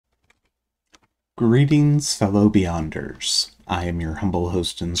Greetings, fellow Beyonders. I am your humble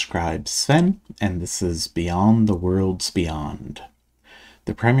host and scribe, Sven, and this is Beyond the Worlds Beyond.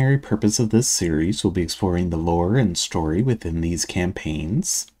 The primary purpose of this series will be exploring the lore and story within these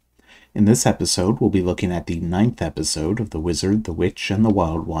campaigns. In this episode, we'll be looking at the 9th episode of The Wizard, the Witch, and the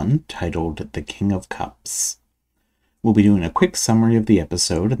Wild One, titled The King of Cups. We'll be doing a quick summary of the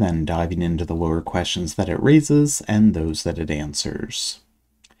episode and then diving into the lore questions that it raises and those that it answers.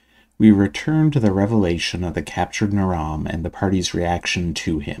 We return to the revelation of the captured Naram and the party's reaction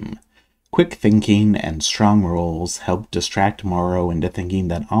to him. Quick thinking and strong rolls help distract Morrow into thinking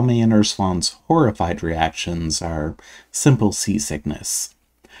that Ame and Ursulon's horrified reactions are simple seasickness.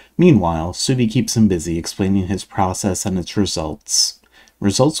 Meanwhile, Suvi keeps him busy explaining his process and its results.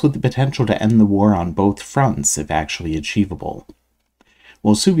 Results with the potential to end the war on both fronts if actually achievable.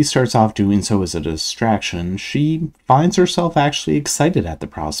 While Suvi starts off doing so as a distraction, she finds herself actually excited at the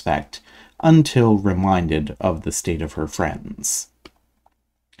prospect, until reminded of the state of her friends.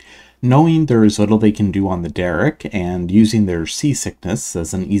 Knowing there is little they can do on the derrick, and using their seasickness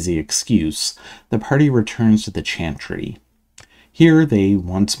as an easy excuse, the party returns to the Chantry. Here they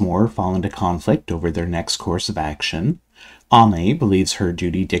once more fall into conflict over their next course of action. Ame believes her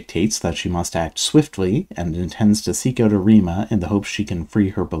duty dictates that she must act swiftly, and intends to seek out Arima in the hope she can free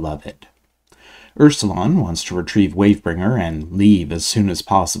her beloved. Ursulon wants to retrieve Wavebringer and leave as soon as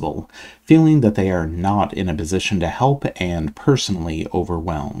possible, feeling that they are not in a position to help and personally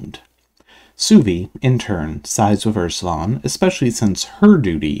overwhelmed. Suvi, in turn, sides with Ursulon, especially since her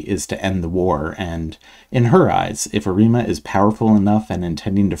duty is to end the war, and, in her eyes, if Arima is powerful enough and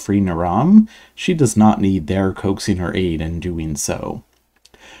intending to free Naram, she does not need their coaxing her aid in doing so.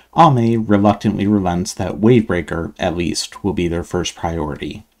 Ame reluctantly relents that Wavebreaker, at least, will be their first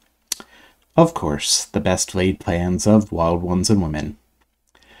priority. Of course, the best laid plans of wild ones and women.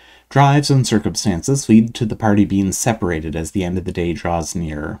 Drives and circumstances lead to the party being separated as the end of the day draws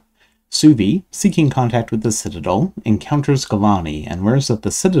near. Suvi, seeking contact with the Citadel, encounters Galani and learns that the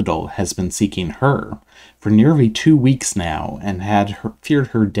Citadel has been seeking her for nearly 2 weeks now and feared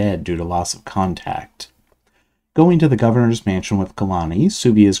her dead due to loss of contact. Going to the governor's mansion with Galani,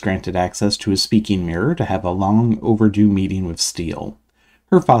 Suvi is granted access to a speaking mirror to have a long overdue meeting with Steele.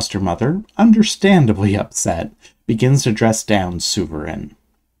 Her foster mother, understandably upset, begins to dress down Suverin.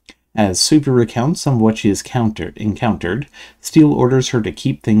 As Suvi recounts some of what she has encountered, Steele orders her to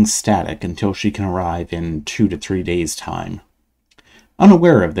keep things static until she can arrive in 2 to 3 days' time.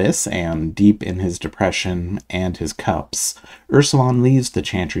 Unaware of this, and deep in his depression and his cups, Ursulon leaves the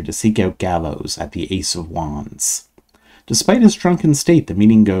Chantry to seek out Gallows at the Ace of Wands. Despite his drunken state, the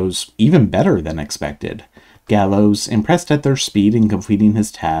meeting goes even better than expected. Gallows, impressed at their speed in completing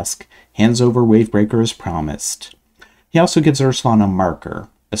his task, hands over Wavebreaker as promised. He also gives Ursulon a marker,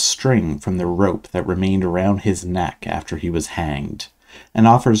 a string from the rope that remained around his neck after he was hanged, and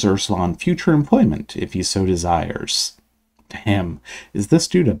offers Ursulon future employment if he so desires. Damn, is this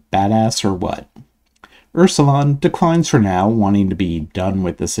dude a badass or what? Ursulon declines for now, wanting to be done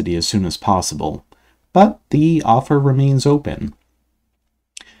with the city as soon as possible, but the offer remains open.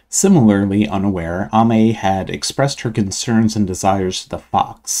 Similarly unaware, Ame had expressed her concerns and desires to the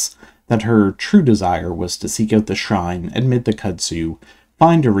Fox, that her true desire was to seek out the shrine amid the kudzu,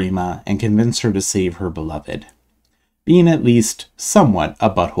 find Arima, and convince her to save her beloved. Being at least somewhat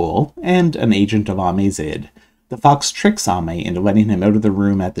a butthole, and an agent of Ame's id, the Fox tricks Ame into letting him out of the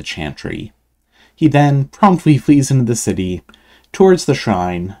room at the Chantry. He then promptly flees into the city, towards the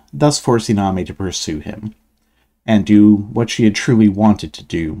shrine, thus forcing Ame to pursue him, and do what she had truly wanted to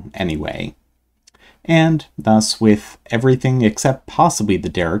do anyway. And thus, with everything except possibly the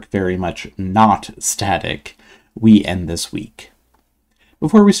derrick very much not static, we end this week.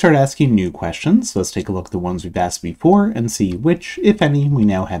 Before we start asking new questions, let's take a look at the ones we've asked before and see which, if any, we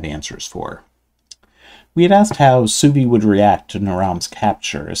now have answers for. We had asked how Suvi would react to Naram's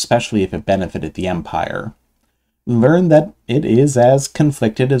capture, especially if it benefited the Empire. We learned that it is as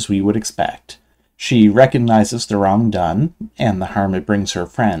conflicted as we would expect. She recognizes the wrong done, and the harm it brings her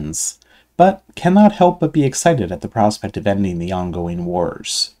friends, but cannot help but be excited at the prospect of ending the ongoing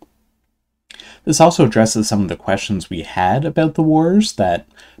wars. This also addresses some of the questions we had about the wars, that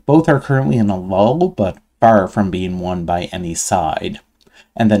both are currently in a lull, but far from being won by any side,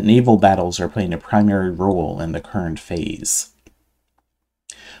 and that naval battles are playing a primary role in the current phase.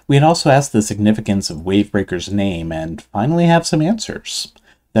 We had also asked the significance of Wavebreaker's name, and finally have some answers.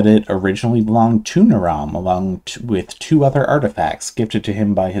 That it originally belonged to Naram, along with 2 other artifacts gifted to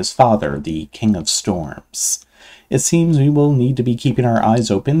him by his father, the King of Storms. It seems we will need to be keeping our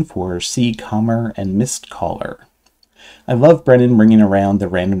eyes open for Sea Calmer and Mistcaller. I love Brennan bringing around the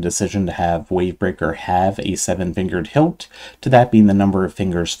random decision to have Wavebreaker have a 7-fingered hilt, to that being the number of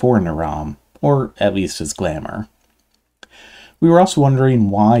fingers for Naram, or at least his glamour. We were also wondering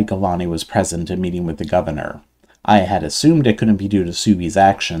why Galani was present and meeting with the governor. I had assumed it couldn't be due to Suvi's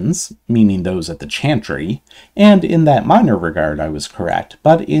actions, meaning those at the Chantry, and in that minor regard I was correct,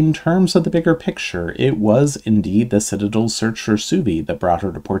 but in terms of the bigger picture, it was indeed the Citadel's search for Suvi that brought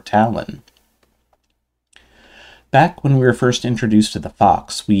her to Port Talon. Back when we were first introduced to the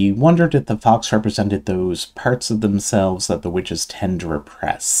Fox, we wondered if the Fox represented those parts of themselves that the witches tend to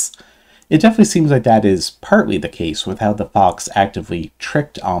repress. It definitely seems like that is partly the case with how the Fox actively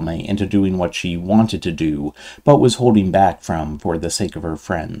tricked Alme into doing what she wanted to do, but was holding back from for the sake of her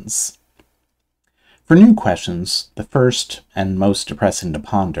friends. For new questions, the first and most depressing to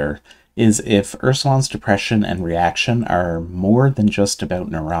ponder is if Ursulon's depression and reaction are more than just about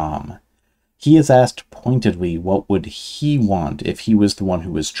Naram. He is asked pointedly what would he want if he was the one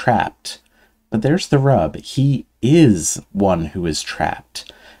who was trapped. But there's the rub, he is one who is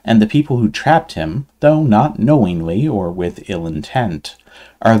trapped. And the people who trapped him, though not knowingly or with ill intent,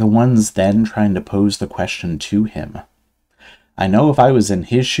 are the ones then trying to pose the question to him. I know if I was in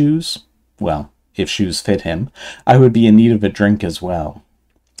his shoes, well, if shoes fit him, I would be in need of a drink as well.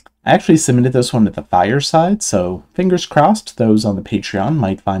 I actually submitted this one to the fireside, so fingers crossed those on the Patreon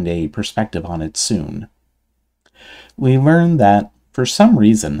might find a perspective on it soon. We learned that, for some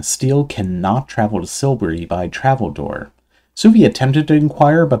reason, Steele cannot travel to Silbury by travel door. Suvi attempted to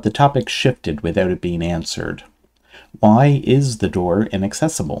inquire, but the topic shifted without it being answered. Why is the door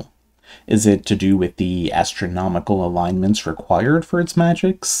inaccessible? Is it to do with the astronomical alignments required for its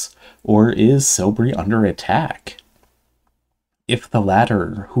magics? Or is Silbury under attack? If the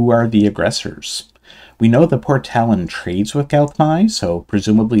latter, who are the aggressors? We know the Port Talon trades with Gauthmai, so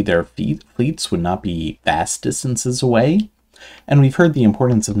presumably their fleets would not be vast distances away, and we've heard the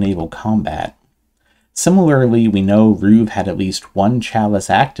importance of naval combat. Similarly, we know Ruve had at least one chalice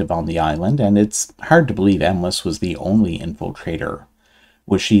active on the island, and it's hard to believe Emlys was the only infiltrator.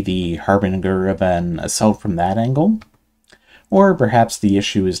 Was she the harbinger of an assault from that angle? Or perhaps the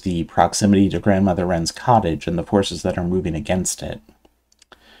issue is the proximity to Grandmother Wren's cottage and the forces that are moving against it.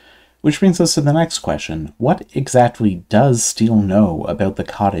 Which brings us to the next question. What exactly does Steele know about the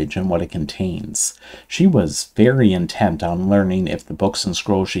cottage and what it contains? She was very intent on learning if the books and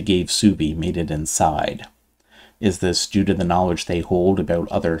scrolls she gave Suvi made it inside. Is this due to the knowledge they hold about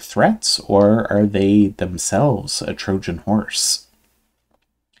other threats, or are they themselves a Trojan horse?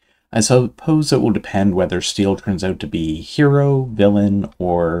 I suppose it will depend whether Steele turns out to be hero, villain,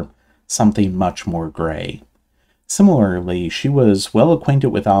 or something much more gray. Similarly, she was well acquainted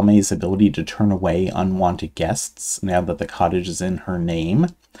with Alme's ability to turn away unwanted guests now that the cottage is in her name,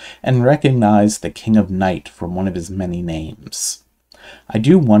 and recognized the King of Night from one of his many names. I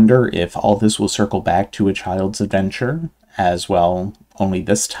do wonder if all this will circle back to a child's adventure, as well, only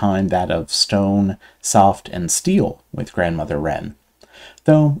this time that of stone, soft, and steel with Grandmother Wren.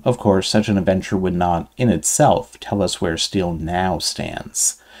 Though, of course, such an adventure would not, in itself, tell us where Steele now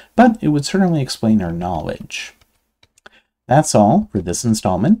stands, but it would certainly explain her knowledge. That's all for this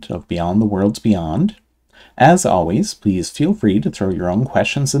installment of Beyond the Worlds Beyond. As always, please feel free to throw your own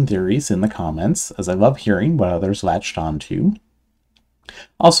questions and theories in the comments, as I love hearing what others latched onto.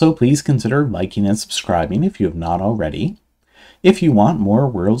 Also, please consider liking and subscribing if you have not already. If you want more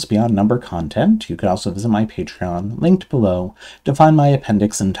Worlds Beyond Number content, you can also visit my Patreon, linked below, to find my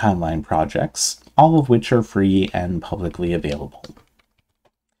appendix and timeline projects, all of which are free and publicly available.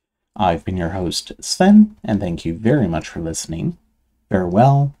 I've been your host, Sven, and thank you very much for listening.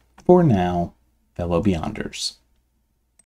 Farewell, for now, fellow Beyonders.